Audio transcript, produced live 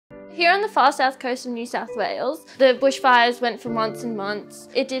Here on the far south coast of New South Wales, the bushfires went for months and months.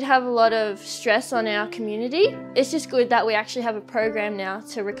 It did have a lot of stress on our community. It's just good that we actually have a program now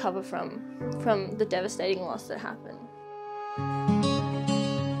to recover from the devastating loss that happened.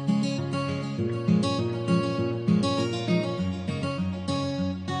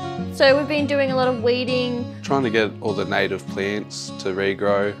 So we've been doing a lot of weeding. Trying to get all the native plants to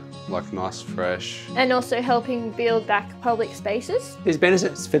regrow, like nice, fresh. And also helping build back public spaces. There's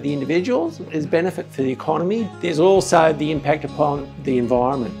benefits for the individuals, there's benefit for the economy. There's also the impact upon the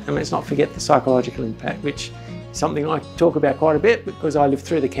environment. And let's not forget the psychological impact, which is something I talk about quite a bit because I lived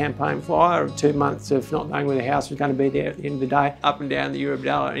through the campaign fire of 2 months of not knowing where the house was going to be there at the end of the day. Up and down the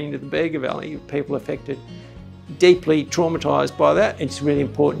Urubdala and into the Bega Valley, people affected. Deeply traumatised by that. It's really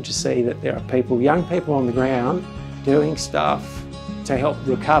important to see that there are people, young people on the ground, doing stuff to help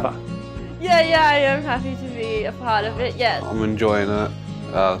recover. Yeah, I am happy to be a part of it, yeah. I'm enjoying it.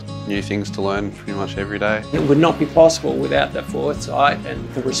 New things to learn pretty much every day. It would not be possible without the foresight and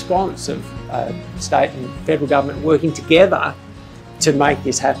the response of state and federal government working together to make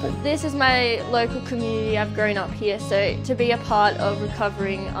this happen. This is my local community. I've grown up here, so to be a part of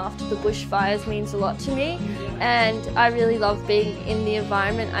recovering after the bushfires means a lot to me, and I really love being in the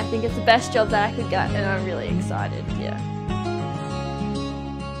environment. I think it's the best job that I could get and I'm really excited, yeah.